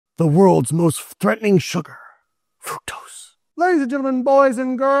the world's most threatening sugar, fructose. Ladies and gentlemen, boys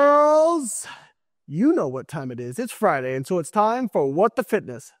and girls, you know what time it is. It's Friday, and so it's time for What the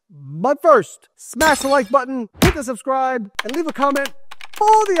Fitness. But first, smash the like button, hit the subscribe, and leave a comment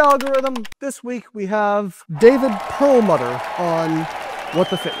for the algorithm. This week we have David Pearlmutter on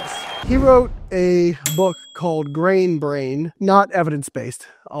What the Fitness. He wrote a book called Grain Brain, not evidence-based,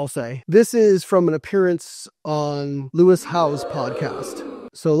 I'll say. This is from an appearance on Lewis Howes' podcast.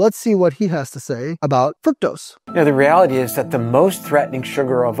 So let's see what he has to say about fructose. Now, the reality is that the most threatening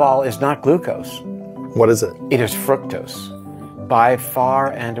sugar of all is not glucose. What is it? It is fructose, by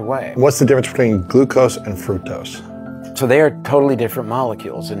far and away. What's the difference between glucose and fructose? So they are totally different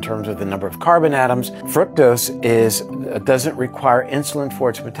molecules in terms of the number of carbon atoms. Fructose doesn't require insulin for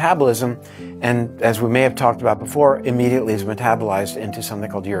its metabolism, and as we may have talked about before, immediately is metabolized into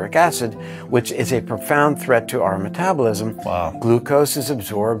something called uric acid, which is a profound threat to our metabolism. Wow. Glucose is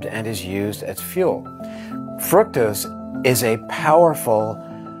absorbed and is used as fuel. Fructose is a powerful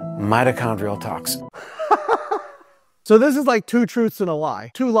mitochondrial toxin. So this is like two truths and a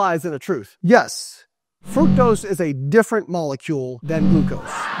lie. Two lies and a truth. Yes. Fructose is a different molecule than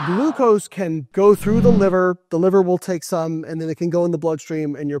glucose. Glucose can go through the liver will take some, and then it can go in the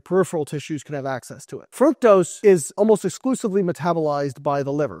bloodstream, and your peripheral tissues can have access to it. Fructose is almost exclusively metabolized by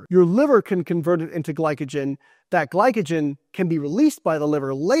the liver. Your liver can convert it into glycogen. That glycogen can be released by the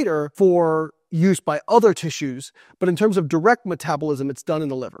liver later for use by other tissues, but in terms of direct metabolism, it's done in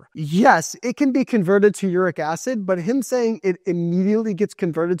the liver. Yes, it can be converted to uric acid, but him saying it immediately gets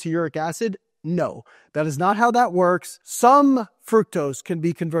converted to uric acid, no, that is not how that works. Some fructose can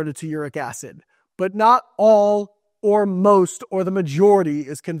be converted to uric acid, but not all or most or the majority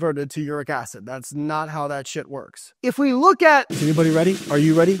is converted to uric acid. That's not how that shit works. If we look at... Is anybody ready? Are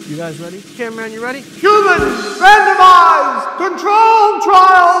you ready? You guys ready? Cameraman, you ready? Human randomized controlled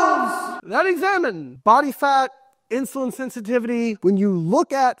trials that examine body fat, insulin sensitivity. When you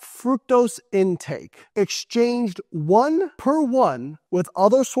look at fructose intake exchanged 1-1 with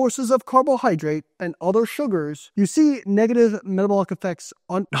other sources of carbohydrate and other sugars, you see negative metabolic effects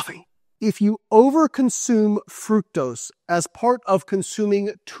on nothing. If you overconsume fructose as part of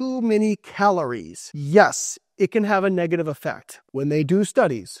consuming too many calories, yes, it can have a negative effect. When they do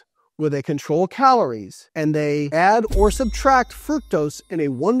studies where they control calories and they add or subtract fructose in a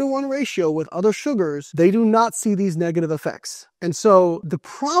 1-to-1 ratio with other sugars, they do not see these negative effects. And so the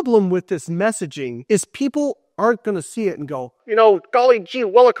problem with this messaging is people aren't going to see it and go, you know, golly gee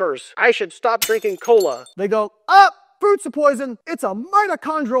willikers, I should stop drinking cola. They go, fruit's a poison. It's a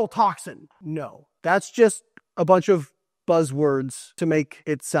mitochondrial toxin. No, that's just a bunch of buzzwords to make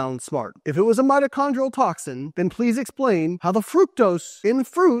it sound smart. If it was a mitochondrial toxin, then please explain how the fructose in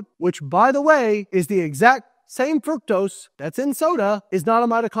fruit, which by the way is the exact same fructose that's in soda, is not a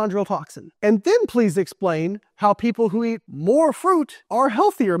mitochondrial toxin. And then please explain how people who eat more fruit are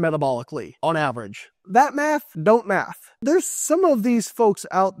healthier metabolically on average. That math, don't math. There's some of these folks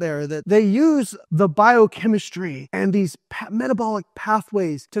out there that they use the biochemistry and these metabolic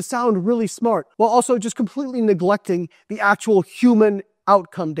pathways to sound really smart, while also just completely neglecting the actual human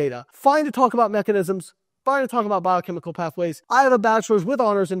outcome data. Fine to talk about mechanisms, fine to talk about biochemical pathways. I have a bachelor's with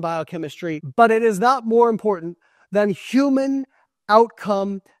honors in biochemistry, but it is not more important than human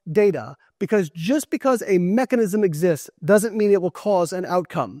outcome data, because just because a mechanism exists doesn't mean it will cause an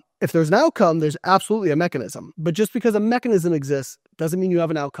outcome. If there's an outcome, there's absolutely a mechanism. But just because a mechanism exists doesn't mean you have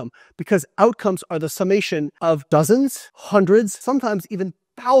an outcome, because outcomes are the summation of dozens, hundreds, sometimes even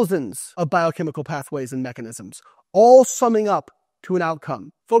thousands of biochemical pathways and mechanisms, all summing up to an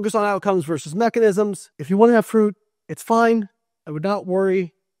outcome. Focus on outcomes versus mechanisms. If you want to have fruit, it's fine. I would not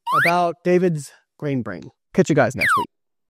worry about David's grain brain. Catch you guys next week.